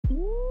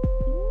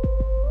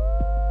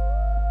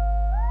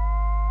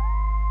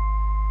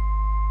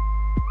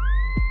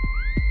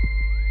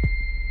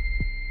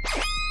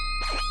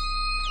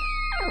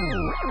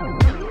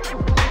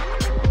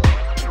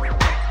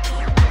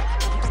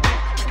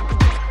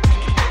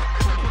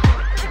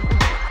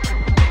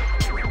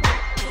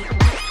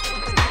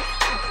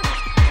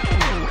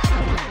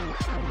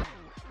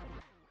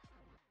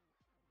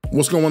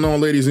What's going on,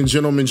 ladies and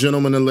gentlemen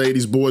and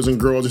ladies, boys and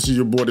girls? This is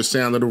your boy, The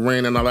Sound of the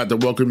Rain, and I'd like to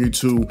welcome you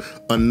to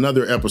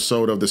another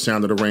episode of The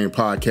Sound of the Rain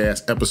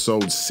podcast,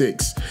 episode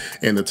 6.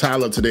 And the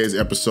title of today's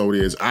episode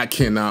is I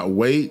Cannot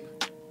Wait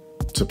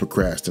to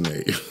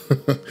Procrastinate.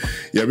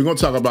 Yeah, we're going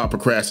to talk about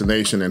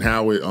procrastination and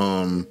how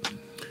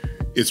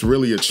it's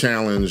really a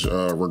challenge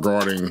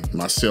regarding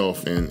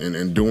myself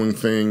and doing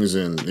things,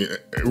 and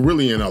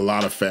really in a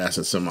lot of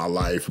facets in my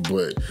life.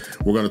 But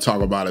we're going to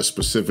talk about it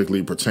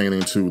specifically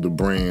pertaining to the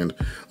brand,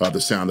 The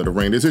Sound of the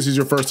Rain. If this is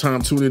your first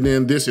time tuning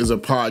in, this is a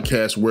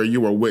podcast where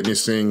you are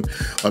witnessing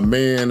a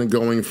man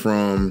going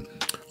from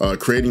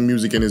creating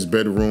music in his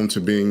bedroom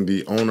to being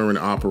the owner and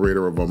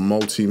operator of a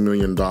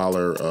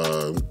multi-million-dollar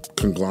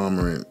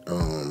conglomerate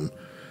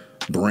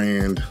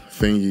brand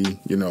thingy.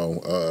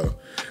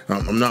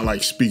 I'm not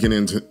like speaking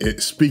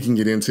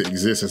it into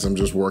existence. I'm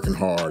just working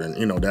hard,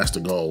 and that's the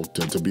goal,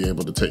 to be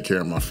able to take care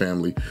of my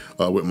family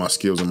with my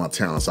skills and my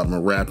talents. I've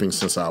been rapping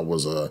since I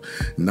was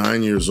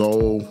 9 years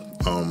old,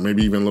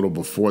 maybe even a little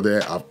before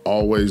that. I've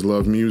always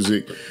loved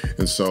music,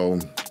 and so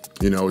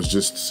it's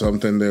just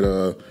something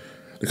that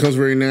it comes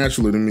very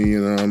naturally to me,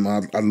 and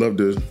I love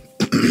to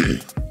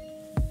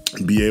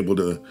be able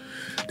to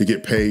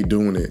get paid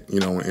doing it,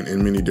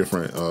 in many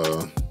different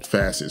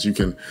facets. You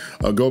can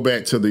go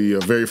back to the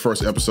very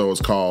first episode.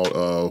 It's called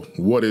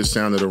What is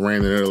Sound of the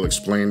Rain, and it'll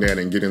explain that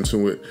and get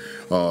into it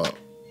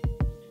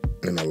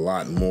in a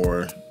lot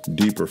more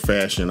deeper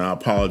fashion. I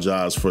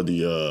apologize for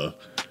the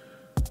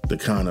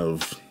kind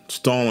of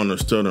stalling or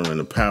stuttering.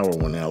 The power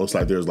went out. Looks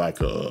like there's like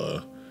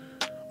a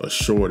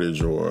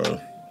shortage or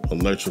a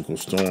electrical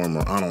storm,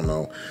 or I don't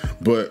know.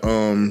 But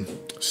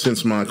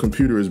since my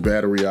computer is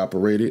battery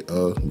operated,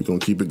 we're gonna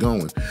keep it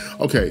going.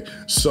 Okay,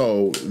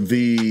 so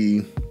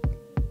this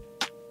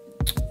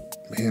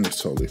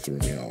totally threw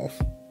me off.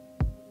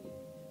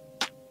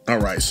 All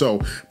right, so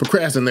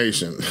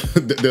procrastination.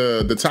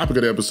 The topic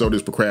of the episode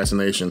is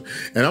procrastination,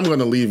 and I'm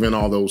gonna leave in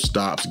all those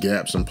stops,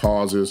 gaps, and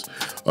pauses.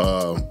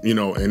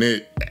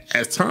 And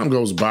as time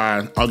goes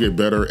by, I'll get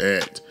better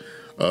at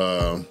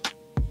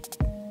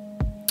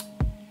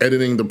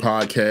editing the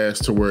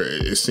podcast to where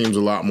it seems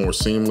a lot more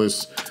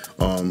seamless.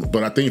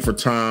 But I think for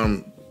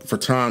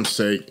time's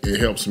sake, it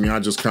helps me. I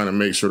just kind of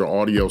make sure the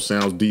audio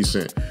sounds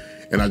decent,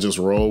 and I just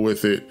roll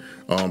with it.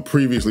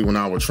 Previously, when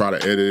I would try to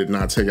edit it, and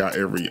I take out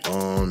every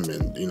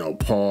and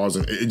pause,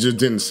 and it just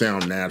didn't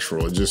sound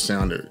natural. It just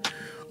sounded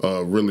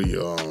really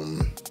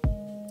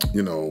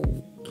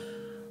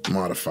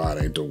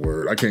modified ain't the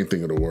word. I can't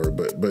think of the word,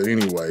 but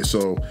anyway.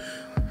 So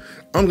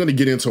I'm gonna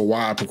get into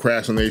why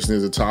procrastination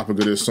is the topic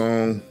of this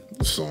the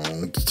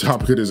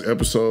topic of this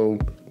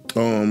episode.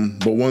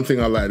 But one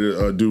thing I like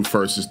to do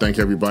first is thank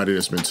everybody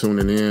that's been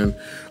tuning in.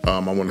 I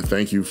want to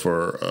thank you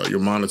for your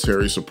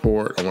monetary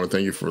support. I want to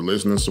thank you for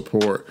listening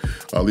support,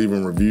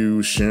 leaving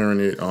reviews, sharing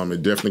it.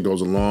 It definitely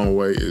goes a long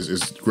way.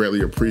 It's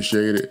greatly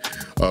appreciated.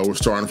 We're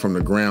starting from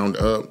the ground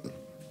up,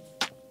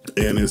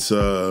 and it's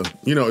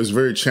it's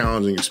very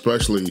challenging,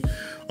 especially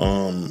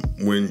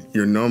when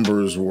your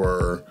numbers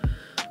were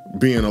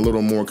being a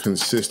little more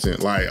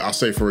consistent. Like I'll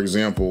say, for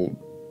example,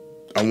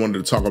 I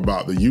wanted to talk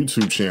about the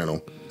YouTube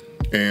channel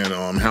and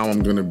how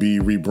I'm going to be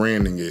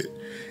rebranding it.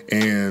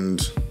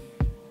 And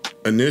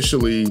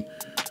initially,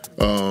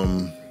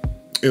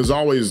 it was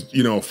always,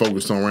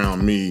 focused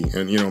around me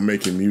and,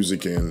 making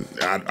music, and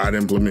I'd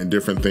implement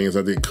different things.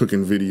 I did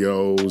cooking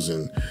videos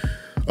and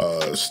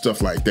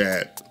stuff like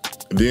that.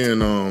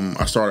 Then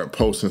I started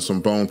posting some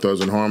Bone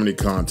Thugs and Harmony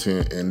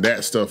content, and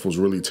that stuff was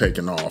really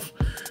taking off.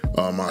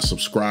 My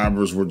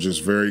subscribers were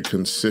just very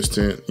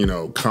consistent,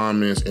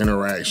 comments,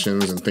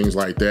 interactions, and things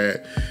like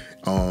that.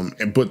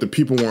 But the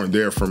people weren't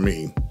there for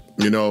me,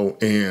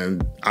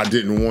 and I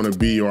didn't want to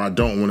be, or I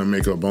don't want to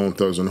make a Bone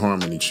Thugs and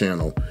Harmony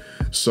channel.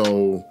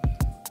 So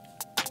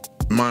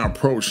my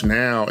approach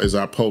now is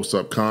I post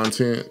up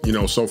content.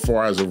 So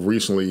far as of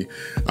recently,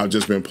 I've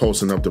just been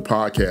posting up the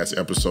podcast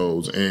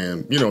episodes,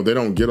 and they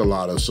don't get a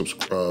lot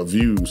of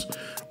views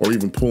or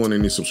even pulling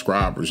any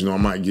subscribers. I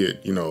might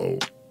get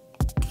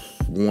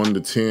 1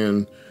 to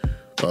 10,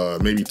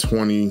 maybe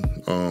 20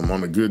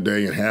 on a good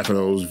day, and half of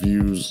those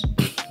views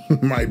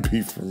might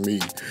be for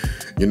me.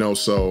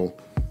 So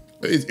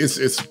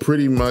it's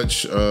pretty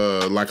much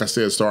like I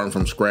said, starting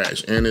from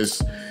scratch, and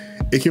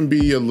it can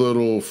be a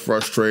little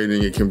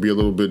frustrating. It can be a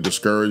little bit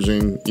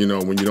discouraging,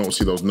 when you don't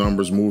see those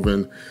numbers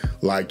moving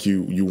like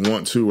you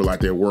want to, or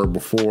like they were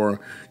before,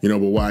 but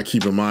what I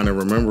keep in mind and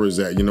remember is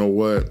that,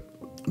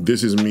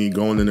 this is me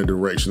going in the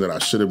direction that I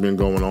should have been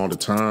going all the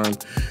time.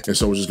 And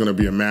so it's just going to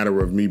be a matter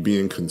of me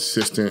being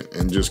consistent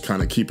and just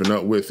kind of keeping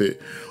up with it.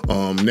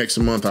 Next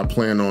month, I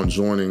plan on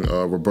joining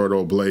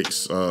Roberto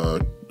Blake's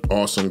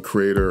awesome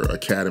Creator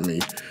Academy,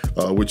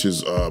 which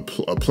is a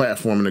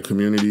platform in the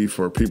community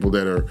for people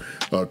that are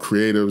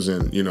creatives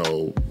and,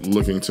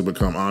 looking to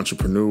become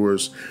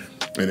entrepreneurs.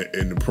 And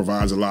it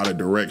provides a lot of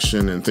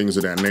direction and things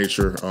of that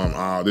nature.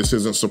 This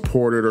isn't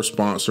supported or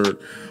sponsored.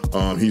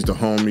 He's the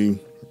homie.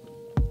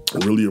 I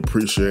really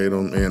appreciate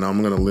him, and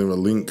I'm gonna leave a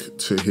link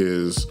to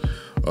his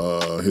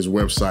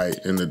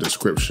website in the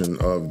description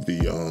of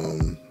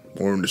the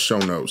or in the show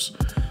notes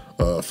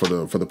for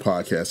the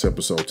podcast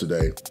episode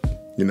today.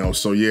 You know,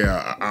 so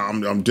yeah,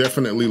 I'm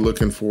definitely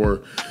looking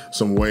for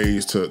some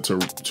ways to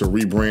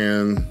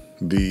rebrand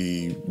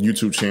the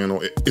YouTube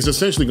channel. It's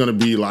essentially going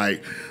to be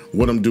like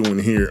what I'm doing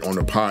here on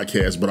the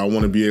podcast, but I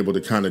want to be able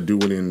to kind of do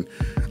it in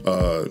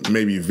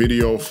maybe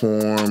video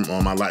form.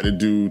 I like to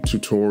do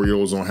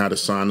tutorials on how to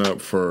sign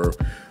up for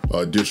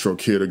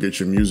DistroKid or get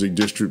your music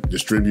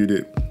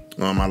distributed.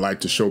 I like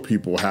to show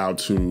people how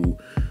to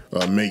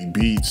make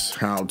beats,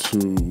 how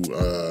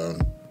to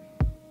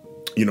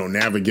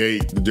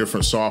navigate the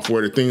different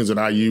software, the things that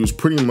I use,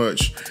 pretty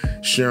much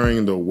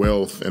sharing the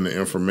wealth and the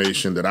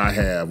information that I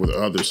have with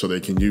others so they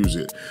can use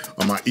it.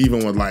 I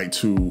even would like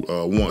to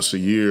once a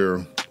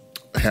year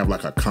have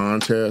like a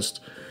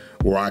contest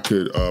where I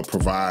could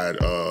provide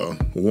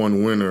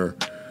one winner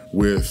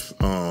with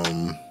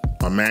a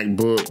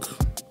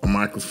MacBook, a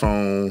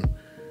microphone,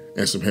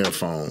 and some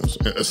headphones.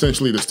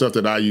 Essentially the stuff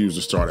that I use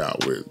to start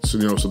out with.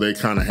 So, so they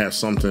kind of have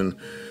something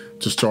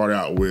to start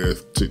out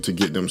with to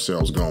get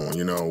themselves going.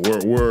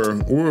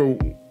 We're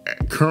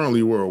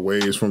currently a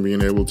ways from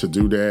being able to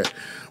do that,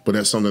 but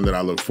that's something that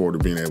I look forward to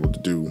being able to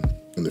do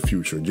in the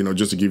future.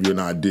 Just to give you an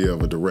idea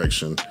of a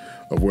direction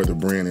of where the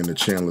brand and the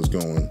channel is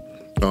going.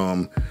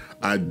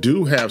 I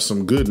do have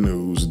some good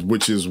news,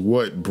 which is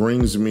what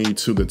brings me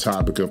to the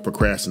topic of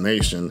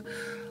procrastination.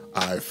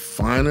 I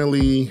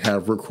finally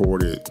have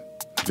recorded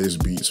This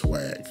Beats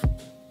Wack.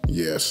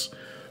 Yes.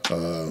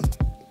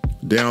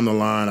 Down the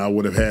line, I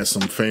would have had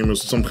some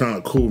kind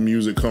of cool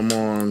music come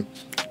on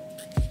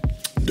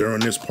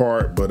during this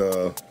part, but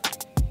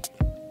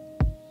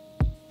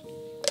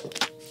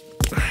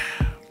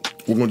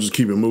we're gonna just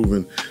keep it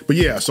moving. But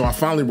yeah, so I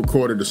finally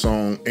recorded the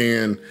song,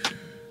 and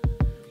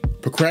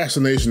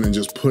procrastination and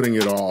just putting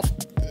it off,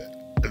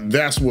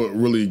 that's what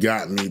really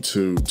got me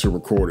to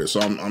record it.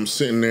 So I'm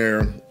sitting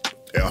there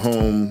at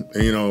home,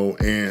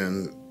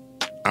 and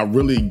I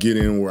really get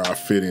in where I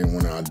fit in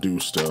when I do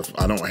stuff.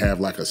 I don't have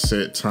like a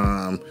set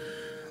time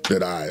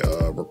that I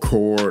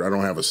record. I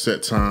don't have a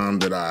set time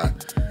that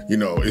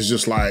it's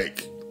just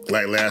like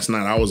last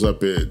night I was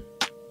up at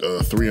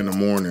 3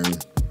 a.m.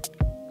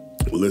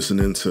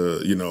 listening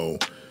to,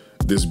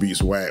 This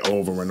Beats Wack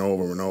over and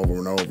over and over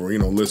and over,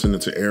 listening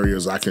to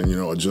areas I can,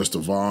 adjust the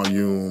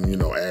volume,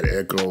 add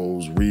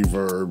echoes,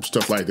 reverb,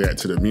 stuff like that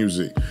to the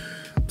music,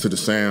 to the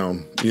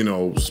sound,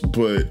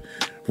 but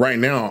right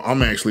now,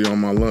 I'm actually on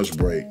my lunch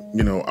break.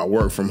 I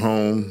work from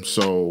home,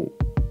 so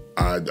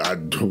I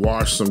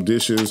washed some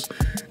dishes,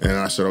 and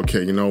I said,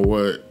 okay, you know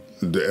what?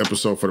 The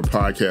episode for the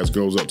podcast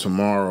goes up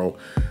tomorrow.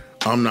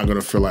 I'm not going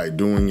to feel like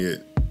doing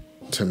it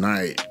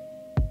tonight,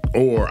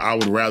 or I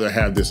would rather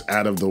have this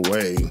out of the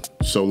way,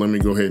 so let me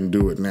go ahead and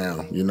do it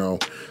now,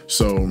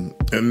 So,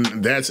 and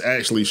that's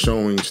actually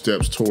showing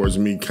steps towards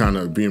me kind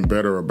of being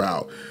better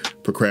about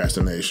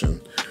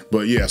procrastination.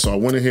 But yeah, so I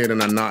went ahead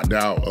and I knocked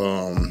out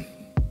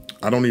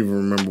I don't even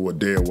remember what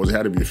day it was. It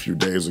had to be a few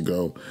days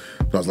ago.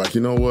 But I was like,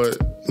 you know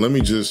what? Let me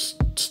just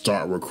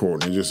start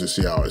recording just to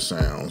see how it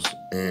sounds.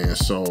 And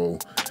so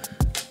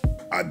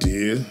I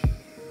did.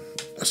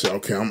 I said,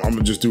 okay, I'm going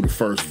to just do the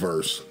first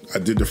verse. I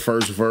did the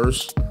first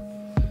verse.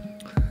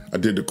 I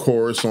did the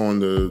chorus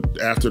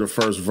after the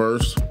first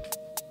verse.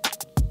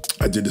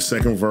 I did the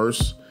second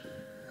verse.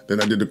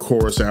 Then I did the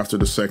chorus after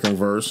the second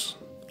verse.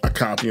 I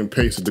copy and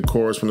pasted the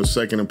chorus from the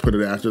second and put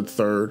it after the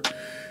third.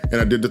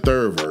 And I did the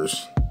third verse.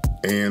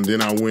 And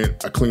then I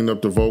cleaned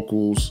up the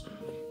vocals.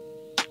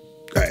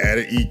 I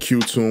added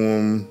EQ to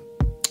them,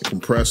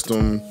 compressed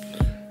them,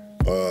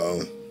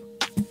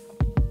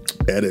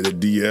 added a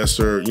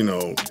de-esser,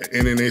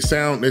 and then they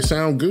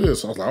sound good.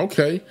 So I was like,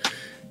 okay.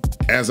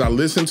 As I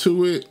listened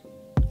to it,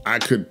 I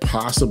could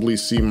possibly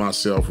see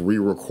myself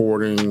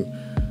re-recording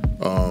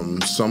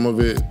some of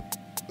it,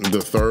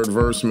 the third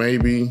verse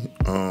maybe,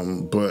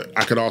 but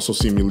I could also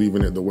see me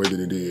leaving it the way that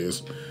it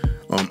is.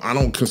 I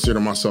don't consider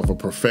myself a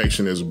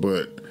perfectionist,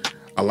 but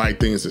I like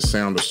things that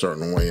sound a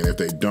certain way, and if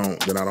they don't,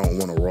 then I don't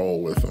want to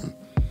roll with them.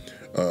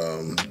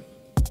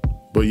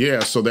 But yeah,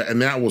 so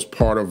that was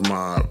part of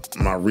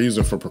my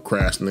reason for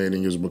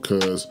procrastinating, is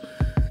because,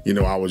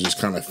 I was just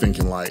kind of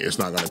thinking like it's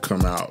not going to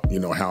come out,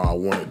 how I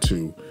want it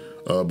to.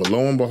 But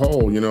lo and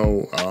behold,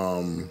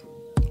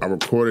 I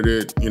recorded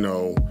it,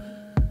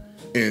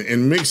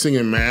 and mixing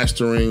and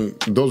mastering,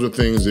 those are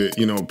things that,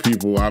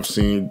 people I've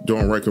seen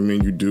don't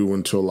recommend you do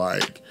until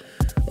like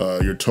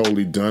you're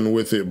totally done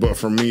with it. But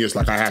for me, it's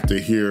like I have to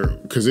hear,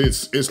 because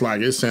it's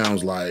like, it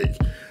sounds like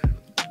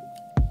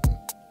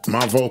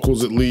my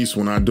vocals, at least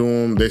when I do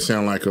them, they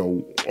sound like a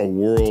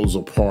worlds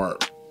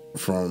apart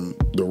from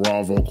the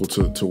raw vocal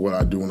to what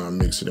I do when I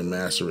mix it and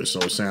master it. So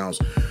it sounds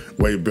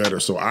way better.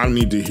 So I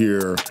need to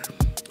hear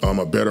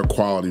a better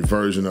quality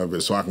version of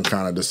it so I can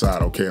kind of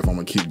decide, okay, if I'm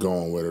gonna keep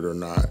going with it or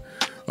not.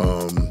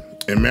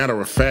 And matter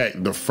of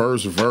fact, the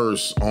first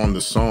verse on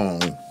the song,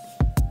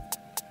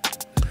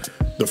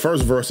 the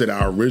first verse that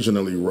I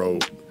originally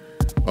wrote,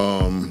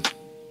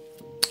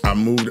 I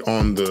moved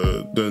on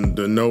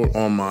the note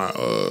on my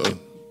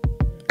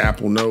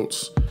Apple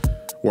Notes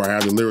where I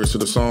have the lyrics to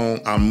the song,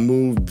 I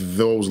moved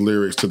those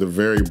lyrics to the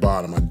very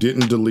bottom. I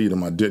didn't delete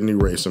them. I didn't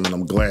erase them, and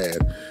I'm glad.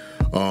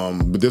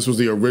 But this was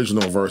the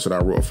original verse that I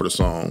wrote for the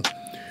song.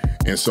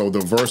 And so the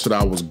verse that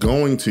I was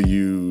going to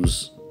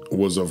use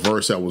was a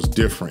verse that was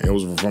different. It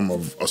was from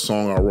a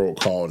song I wrote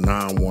called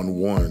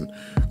 911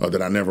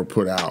 that I never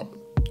put out.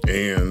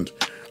 And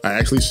I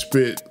actually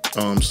spit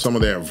some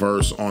of that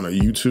verse on a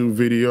YouTube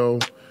video,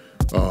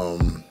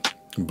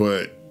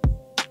 but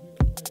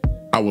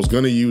I was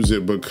going to use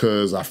it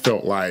because I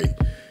felt like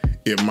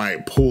it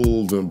might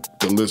pull the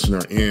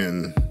listener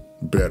in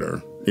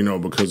better, you know,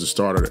 because it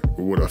started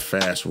with a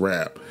fast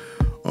rap.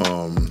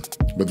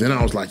 But then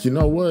I was like, you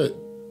know what?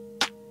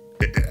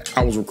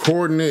 I was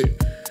recording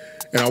it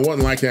and I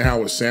wasn't liking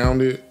how it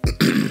sounded.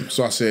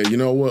 So I said, you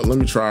know what? Let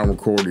me try and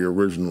record the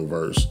original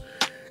verse.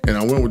 And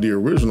I went with the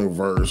original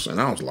verse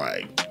and I was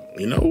like,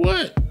 you know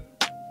what?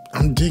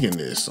 I'm digging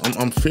this.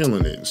 I'm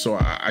feeling it. So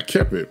I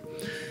kept it.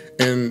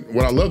 And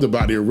what I love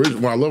about the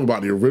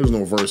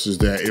original verse is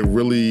that it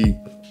really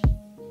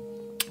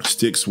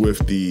sticks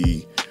with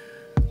the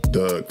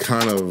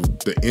kind of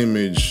the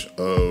image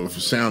of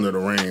Sound of the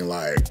Rain.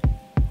 Like,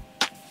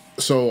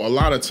 so a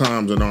lot of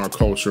times in our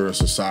culture and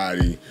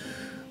society,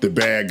 the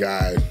bad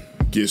guy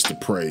gets the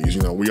praise.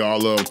 You know, we all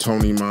love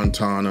Tony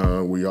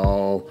Montana. We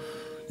all,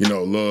 you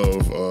know,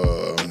 love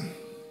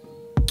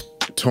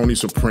Tony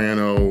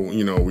Soprano.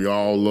 You know, we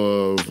all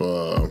love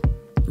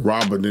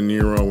Robert De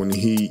Niro and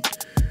Heat.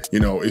 You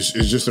know, it's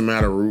just a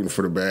matter of rooting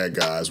for the bad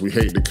guys. We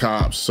hate the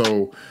cops.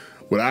 So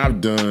what I've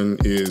done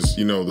is,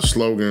 you know, the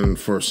slogan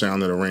for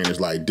Sound of the Rain is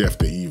like death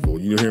to evil.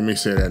 You hear me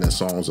say that in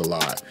songs a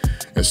lot.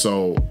 And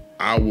so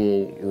I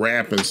will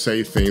rap and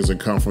say things that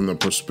come from the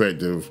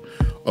perspective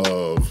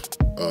of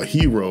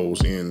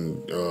heroes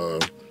in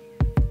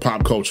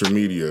pop culture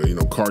media, you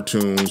know,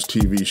 cartoons,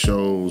 TV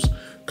shows,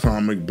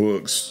 comic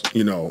books.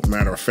 You know,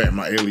 matter of fact,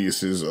 my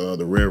alias is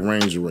the Red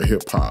Ranger of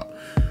hip hop.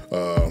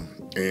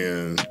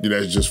 And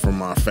that's just from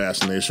my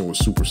fascination with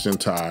Super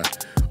Sentai,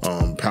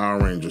 Power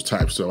Rangers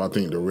type stuff. I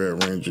think the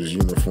Red Ranger's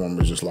uniform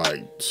is just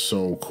like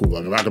so cool.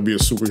 Like if I could be a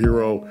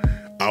superhero,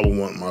 I would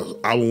want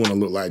to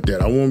look like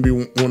that. I want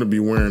to be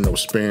wearing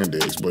those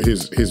spandex, but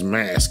his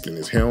mask and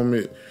his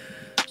helmet,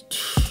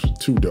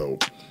 too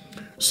dope.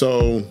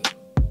 So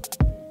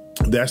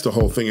that's the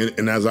whole thing.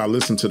 And as I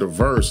listened to the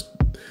verse,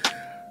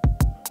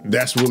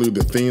 that's really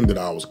the theme that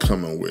I was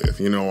coming with.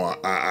 You know,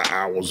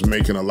 I was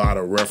making a lot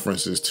of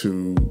references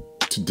to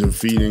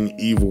defeating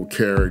evil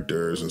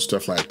characters and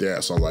stuff like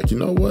that. So I'm like, you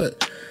know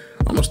what?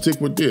 I'm gonna stick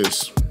with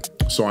this.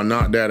 So I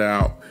knocked that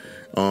out.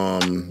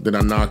 Then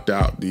I knocked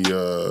out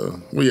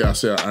the I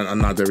said I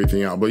knocked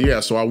everything out. But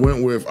yeah, so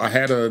I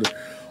had an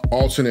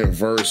alternate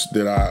verse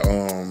that I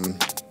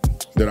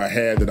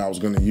was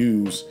gonna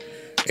use,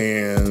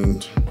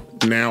 and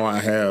now I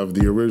have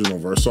the original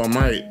verse. So I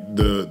might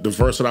the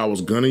verse that I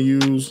was gonna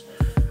use,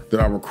 that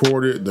I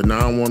recorded, the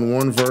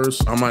 911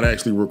 verse, I might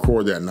actually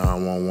record that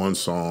 911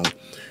 song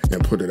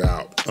and put it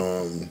out,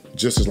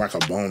 just as like a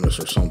bonus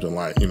or something,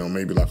 like, you know,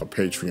 maybe like a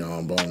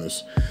Patreon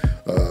bonus,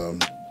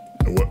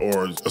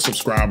 or a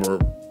subscriber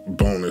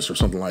bonus or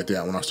something like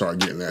that when I start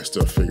getting that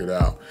stuff figured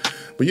out.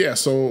 But yeah,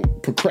 so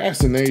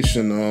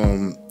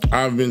procrastination,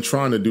 I've been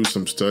trying to do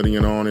some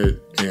studying on it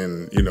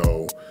and, you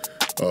know,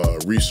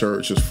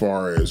 research as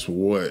far as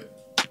what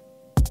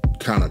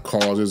kind of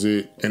causes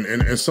it.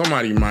 And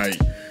somebody might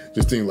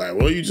just think like,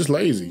 well, you're just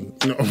lazy,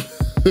 you know.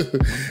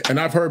 And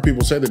I've heard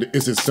people say that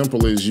it's as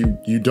simple as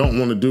you don't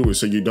want to do it,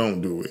 so you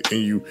don't do it.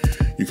 And you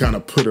kind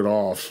of put it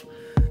off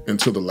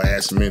until the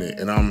last minute.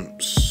 And I'm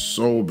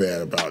so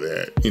bad about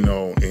that, you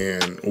know.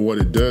 And what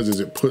it does is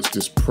it puts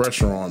this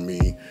pressure on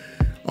me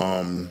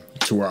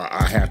to where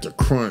I have to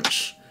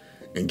crunch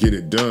and get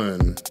it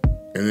done.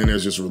 And then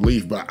there's just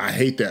relief. But I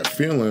hate that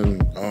feeling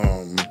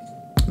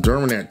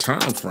during that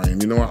time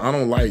frame. You know, I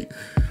don't like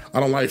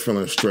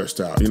feeling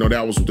stressed out. You know,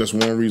 that's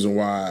one reason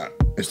why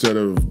instead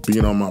of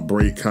being on my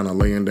break, kind of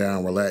laying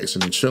down,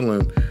 relaxing and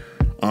chilling,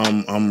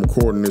 I'm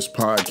recording this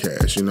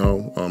podcast. You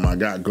know, I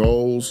got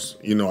goals.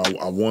 You know,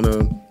 I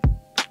wanna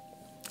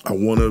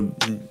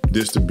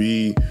this to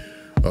be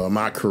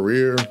my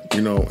career.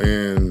 You know,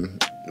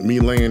 and me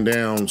laying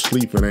down,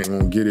 sleeping ain't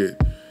gonna get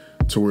it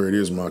to where it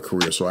is my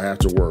career. So I have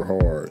to work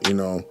hard. You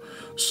know,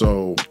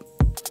 so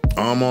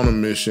I'm on a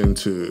mission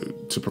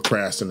to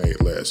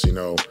procrastinate less. You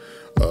know.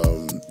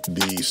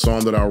 The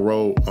song that I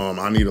wrote,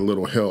 I need a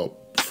little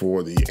help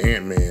for the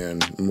Ant-Man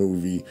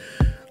movie.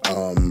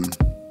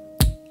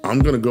 I'm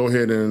gonna go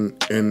ahead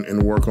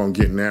and work on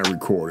getting that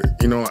recorded.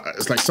 You know,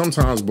 it's like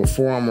sometimes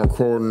before I'm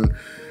recording,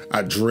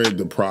 I dread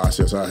the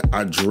process.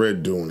 I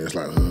dread doing this.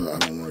 Like, I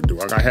don't want to do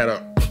it. Like I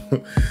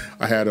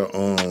had a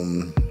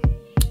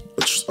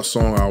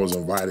song I was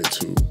invited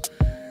to.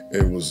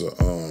 It was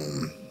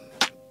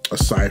a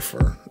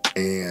cipher,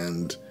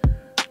 and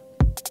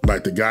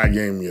like the guy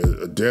gave me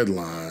a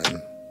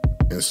deadline,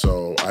 and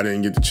so I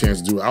didn't get the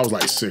chance to do it. I was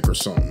like sick or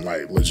something,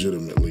 like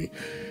legitimately.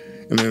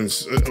 And then,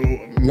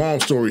 long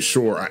story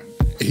short,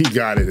 he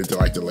got it at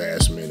like the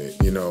last minute,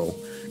 you know.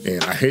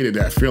 And I hated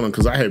that feeling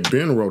because I had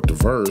been wrote the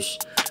verse,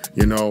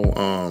 You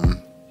know,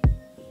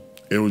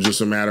 it was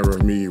just a matter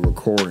of me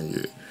recording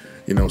it.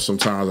 You know,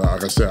 sometimes,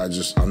 like I said,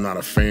 I'm not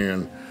a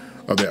fan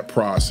of that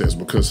process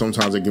because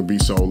sometimes it can be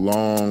so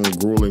long,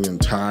 grueling,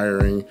 and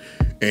tiring,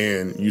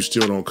 and you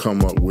still don't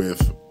come up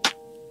with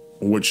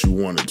what you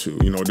wanted to.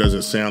 You know, it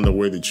doesn't sound the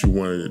way that you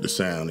wanted it to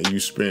sound, and you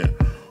spent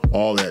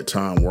all that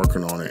time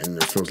working on it, and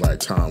it feels like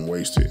time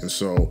wasted. And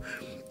so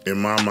in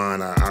my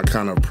mind, I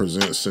kind of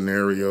present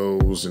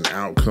scenarios and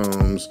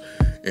outcomes,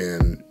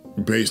 and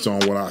based on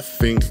what I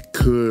think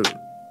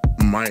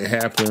might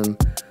happen,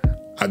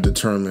 I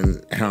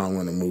determine how I'm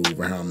going to move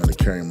or how I'm going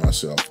to carry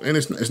myself. And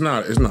it's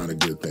not a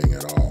good thing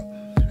at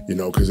all, you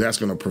know, because that's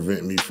going to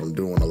prevent me from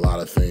doing a lot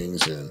of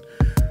things and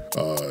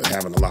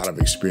having a lot of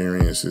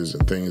experiences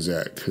and things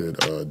that could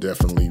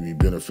definitely be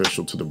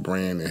beneficial to the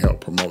brand and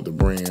help promote the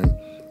brand.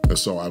 And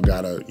so I've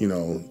got to, you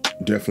know,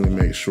 definitely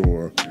make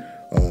sure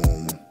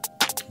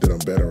that I'm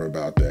better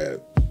about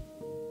that.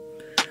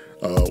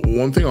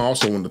 One thing I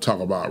also wanted to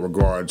talk about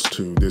regards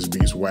to This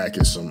Beats Wack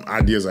is some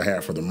ideas I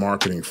have for the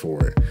marketing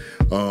for it.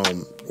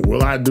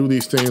 Will I do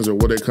these things or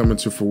will they come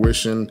into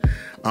fruition?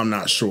 I'm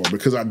not sure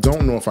because I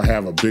don't know if I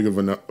have a big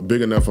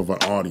enough of an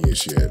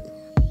audience yet.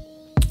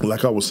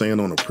 Like I was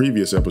saying on a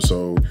previous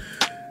episode,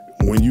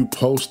 when you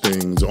post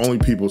things, the only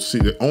people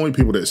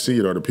that see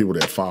it are the people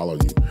that follow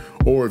you.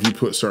 Or if you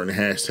put certain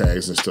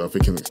hashtags and stuff,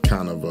 it can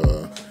kind of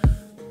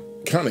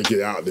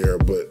get out there.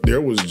 But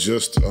there was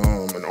just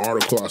an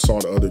article I saw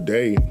the other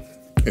day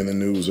in the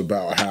news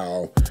about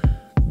how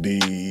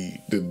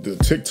the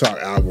TikTok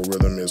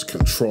algorithm is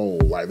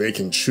controlled. Like they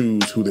can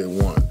choose who they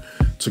want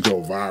to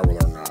go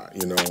viral or not,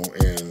 you know.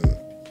 And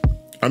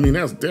I mean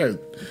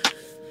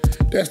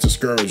that's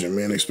discouraging,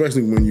 man,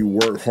 especially when you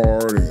work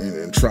hard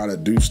and try to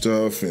do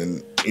stuff,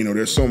 and you know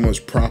there's so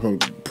much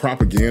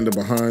propaganda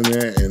behind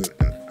that, and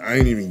I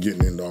ain't even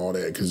getting into all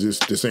that because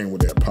this ain't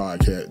what this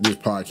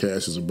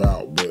podcast is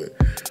about. But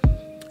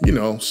you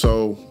know,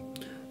 so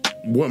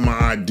what my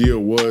idea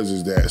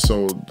is that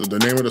the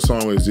name of the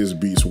song is This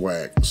Beats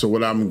Wack. So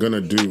what I was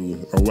gonna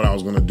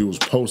do is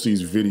post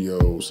these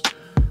videos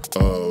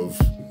of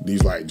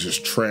these like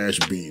just trash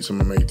beats. I'm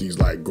gonna make these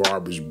like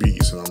garbage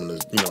beats, and I'm gonna,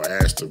 you know,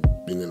 ask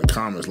in the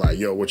comments like,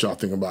 yo, what y'all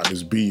think about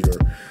this beat, or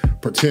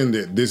pretend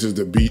that this is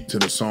the beat to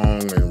the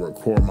song and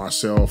record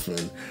myself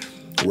and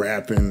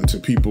rapping to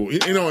people,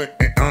 you know,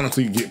 and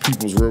honestly get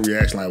people's real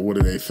reaction, like what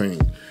do they think,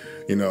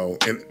 you know.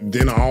 And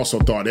then I also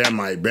thought that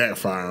might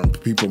backfire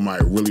and people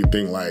might really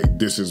think like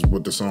this is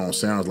what the song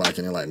sounds like,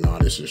 and they're like, nah,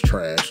 this is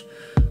trash.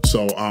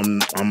 So I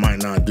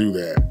might not do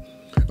that.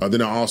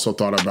 Then I also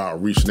thought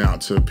about reaching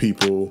out to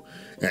people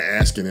and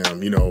asking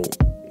them, you know,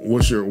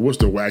 what's the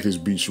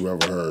wackest beats you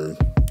ever heard,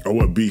 or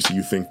what beats do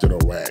you think that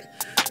are whack?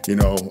 You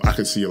know, I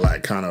could see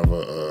like kind of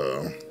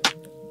a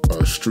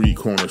street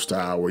corner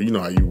style where, you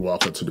know, how you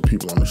walk up to the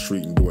people on the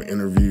street and do an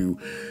interview.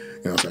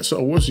 And I was like,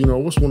 so what's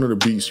one of the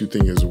beats you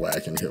think is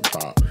whack in hip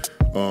hop?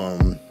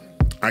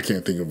 I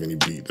can't think of any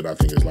beat that I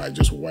think is like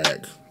just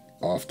whack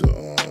off the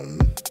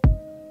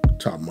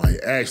top of my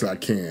head. Actually, I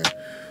can.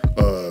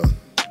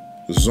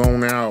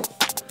 Zone Out.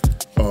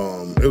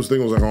 It was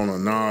like on a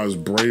Nas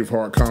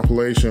Braveheart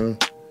compilation.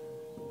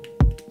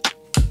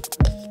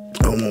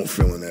 I won't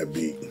feel in that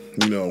beat,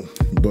 you know.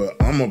 But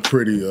I'm a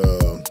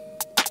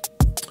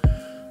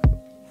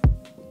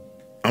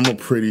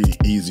pretty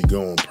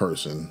easygoing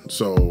person.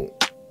 So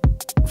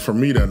for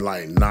me to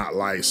like not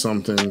like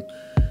something,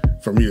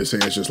 for me to say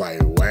it's just like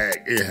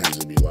whack, it has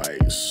to be like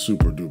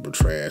super duper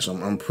trash.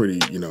 I'm pretty,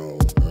 you know,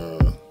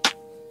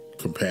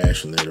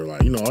 compassionate, or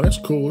like, you know, oh, that's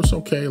cool, it's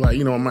okay, like,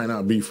 you know, it might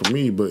not be for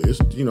me, but it's,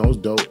 you know, it's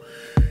dope,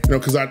 you know,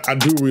 because I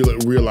do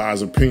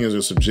realize opinions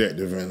are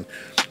subjective, and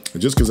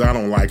just because I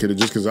don't like it, or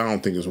just because I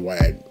don't think it's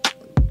whack,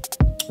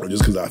 or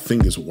just because I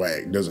think it's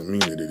whack, doesn't mean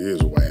that it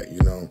is whack,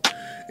 you know.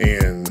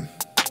 And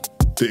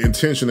the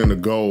intention and the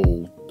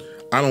goal,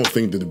 I don't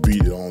think that the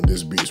beat on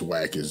This Beats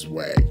Wack is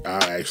whack.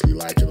 I actually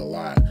like it a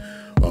lot,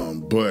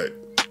 but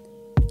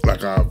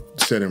like I've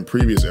said in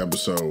previous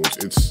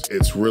episodes,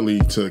 it's really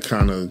to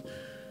kind of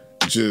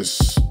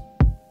just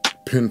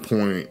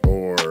pinpoint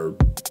or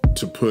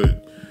to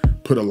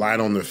put a light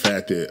on the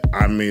fact that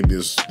I made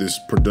this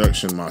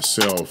production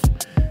myself,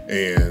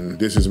 and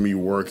this is me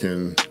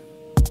working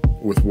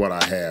with what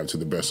I have to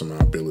the best of my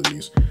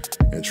abilities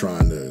and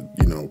trying to,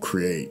 you know,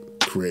 create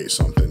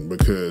something.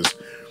 Because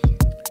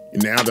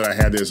now that I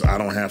have this, I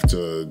don't have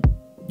to,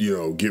 you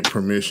know, get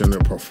permission to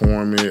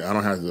perform it. I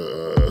don't have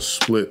to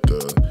split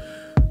the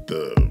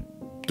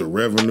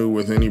revenue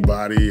with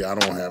anybody. I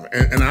don't have,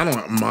 and I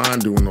don't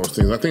mind doing those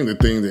things. I think the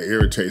thing that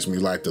irritates me,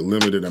 like the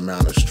limited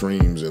amount of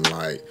streams, and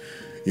like,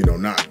 you know,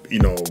 not, you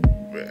know,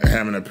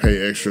 having to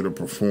pay extra to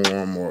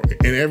perform,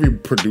 and every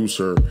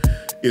producer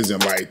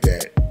isn't like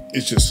that.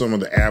 It's just some of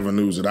the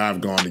avenues that I've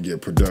gone to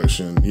get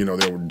production. You know,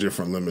 there were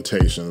different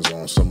limitations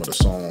on some of the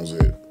songs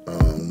that,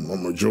 a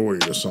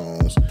majority of the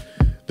songs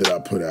that I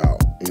put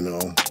out, you know.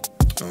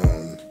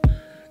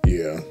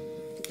 Yeah.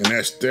 And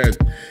that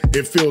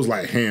it feels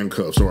like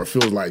handcuffs, or it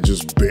feels like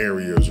just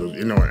barriers, or,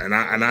 you know, and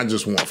I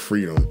just want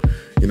freedom.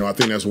 You know, I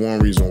think that's one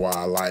reason why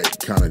I like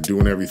kind of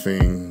doing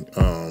everything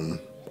on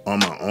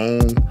my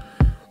own,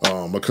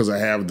 because I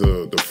have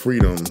the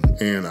freedom,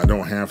 and I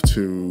don't have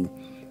to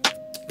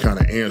kind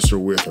of answer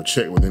with or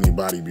check with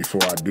anybody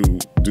before I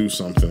do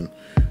something.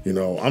 You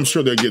know, I'm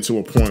sure they'll get to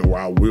a point where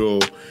I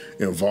will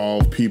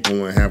involve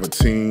people and have a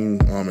team.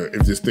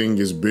 If this thing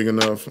gets big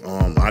enough,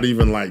 I'd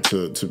even like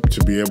to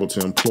be able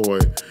to employ,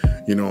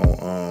 you know,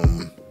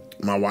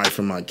 my wife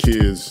and my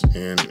kids,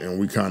 and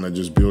we kind of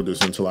just build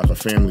this into like a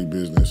family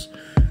business,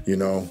 you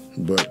know.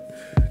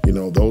 But, you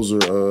know, those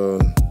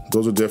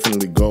are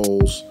definitely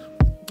goals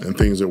and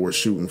things that we're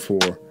shooting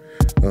for.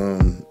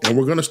 And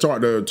we're going to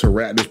start to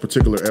wrap this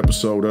particular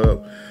episode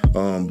up.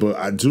 But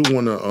I do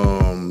want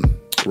to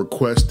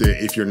request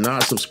that if you're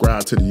not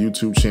subscribed to the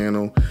YouTube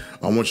channel,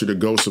 I want you to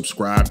go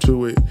subscribe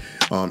to it.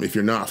 If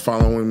you're not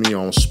following me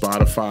on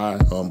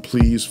Spotify,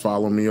 please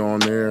follow me on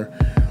there.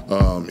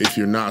 If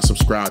you're not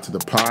subscribed to the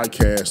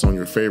podcast on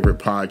your favorite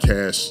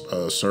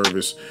podcast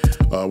service,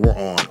 we're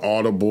on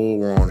Audible,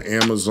 we're on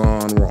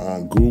Amazon, we're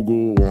on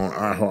Google, we're on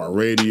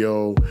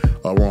iHeartRadio,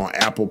 we're on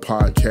Apple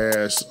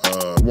Podcasts,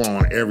 we're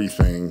on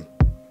everything.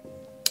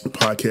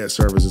 Podcast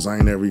services I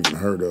ain't never even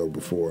heard of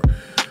before.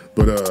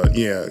 But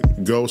yeah,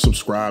 go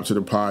subscribe to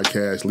the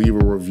podcast, leave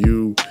a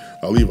review,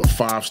 leave a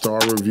 5-star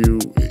review.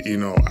 You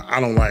know, I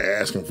don't like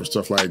asking for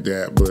stuff like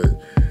that, but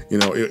you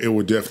know, it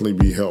would definitely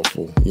be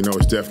helpful. You know,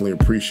 it's definitely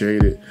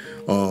appreciated.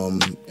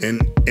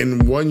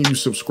 And when you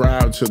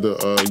subscribe to the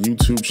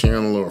YouTube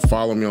channel or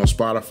follow me on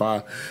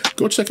Spotify,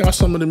 go check out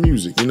some of the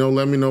music. You know,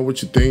 let me know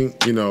what you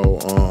think. You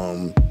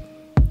know,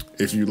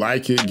 if you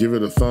like it, give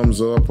it a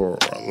thumbs up or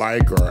a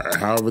like, or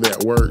however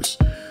that works.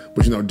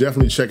 But, you know,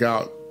 definitely check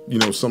out, you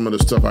know, some of the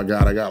stuff I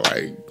got. I got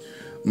like,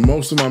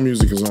 most of my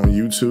music is on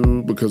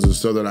YouTube because it's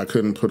stuff that I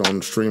couldn't put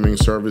on streaming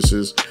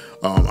services.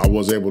 I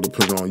was able to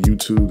put it on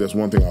YouTube. That's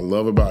one thing I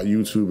love about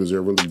YouTube, is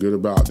they're really good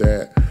about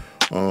that.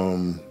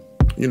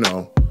 You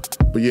know,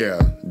 but yeah,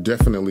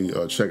 definitely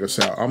check us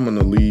out. I'm going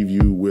to leave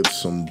you with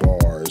some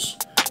bars.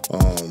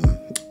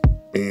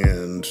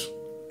 And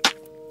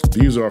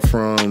these are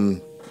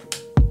from,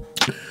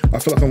 I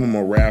feel like I'm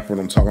a rapper when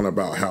I'm talking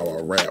about how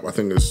I rap. I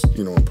think it's,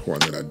 you know,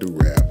 important that I do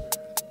rap.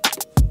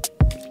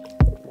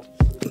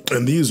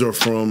 And these are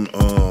from,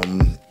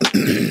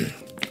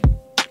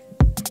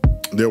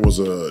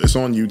 it's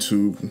on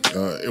YouTube.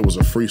 It was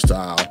a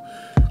freestyle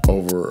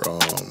over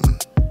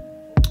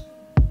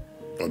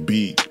a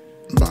beat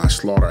by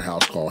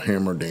Slaughterhouse called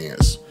Hammer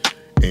Dance.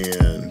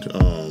 And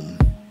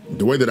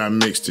the way that I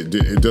mixed it,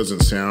 it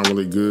doesn't sound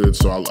really good.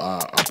 So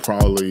I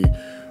probably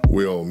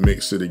will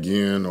mix it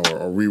again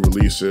or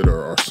re-release it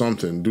or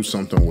something, do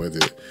something with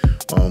it.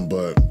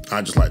 But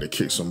I just like to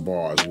kick some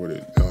bars with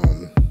it.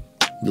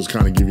 Just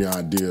kind of give you an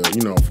idea,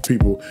 you know, for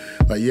people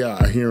like, yeah,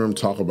 I hear him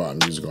talk about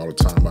music all the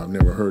time, but I've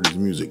never heard his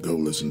music. Go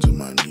listen to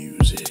my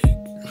music.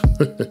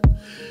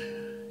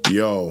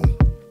 Yo,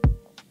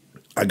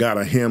 I got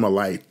a hammer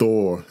like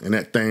Thor, and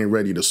that thing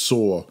ready to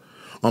soar.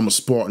 I'm a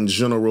Spartan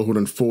general who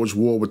done forged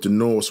war with the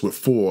Norse with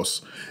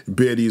force.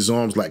 Bear these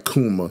arms like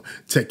Kuma.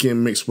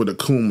 Tekken mixed with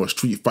Akuma.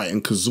 Street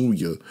fighting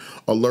Kazuya.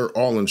 Alert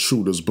all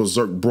intruders.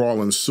 Berserk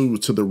brawling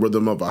soothe to the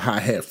rhythm of a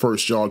hi-hat.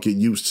 First y'all get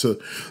used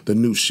to the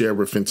new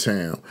sheriff in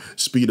town.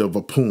 Speed of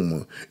a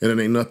puma. And it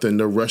ain't nothing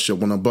to rush you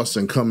when I'm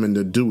busting coming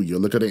to do you.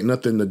 Look, it ain't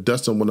nothing to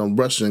dustin' when I'm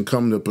rushing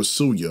coming to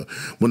pursue you.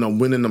 When I'm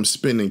winning, I'm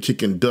spinning,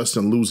 kicking dust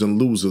and losing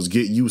losers.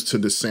 Get used to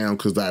the sound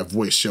cause thy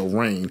voice shall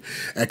reign.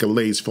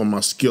 Accolades for my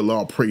skill,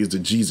 all praise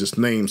to Jesus'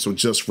 name, so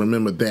just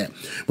remember that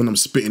when I'm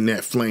spitting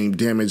that flame.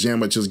 Damage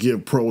amateurs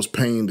give pros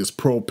pain. This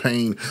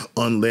propane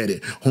unleaded.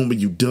 Homie,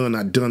 you done,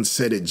 I done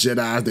said it.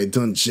 Jedis, they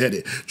done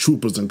jetted.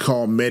 Troopers and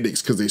call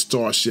medics cause they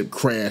starship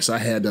crashed. I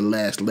had the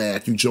last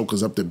laugh, you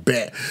jokers up the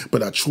bat,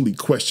 but I truly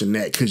question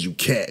that cause you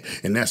cat,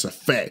 and that's a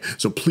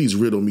fact. So please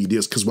riddle me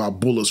this, cause while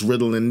bullets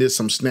riddling this,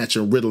 I'm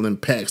snatching riddling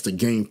packs to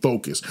gain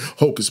focus.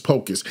 Hocus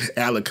pocus,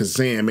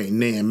 Alakazam, ain't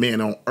nan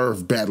man on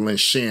earth battling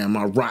sham.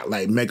 I rock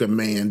like Mega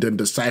Man, done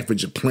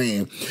deciphered your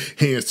plan.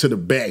 Hands to the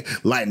back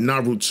like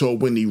Naruto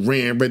when he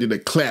ran, ready to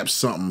clap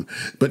something,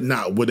 but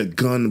not with a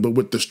gun, but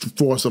with the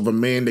force of a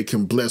man that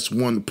can bless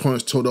one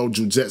punch. Todo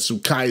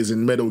Jujutsu Kaisen,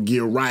 Metal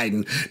Gear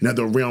Raign,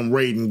 NetherRealm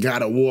Raiden,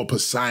 God of War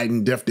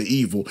Poseidon, Death to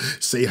Evil.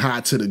 Say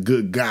hi to the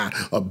good guy,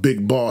 a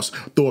big boss.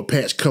 Throw a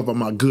patch, cover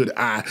my good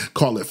eye.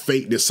 Call it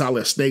fate. This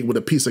solid snake with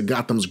a piece of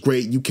Gotham's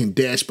great. You can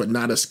dash but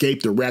not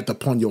escape the wrath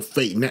upon your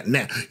fate.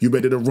 Nah, you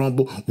ready to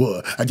rumble?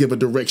 What? I give a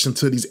direction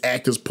to these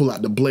actors, pull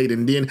out the blade,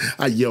 and then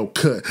I yell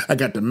cut. I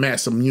got the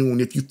mass immune.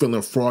 If you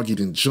feeling froggy,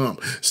 then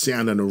jump.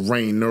 Sound of the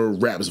Rain,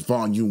 Nerd Raps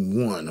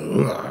Volume 1.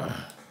 Ugh.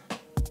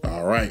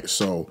 All right,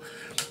 so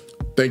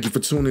thank you for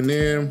tuning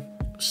in.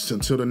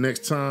 Until the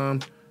next time,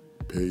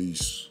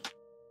 peace.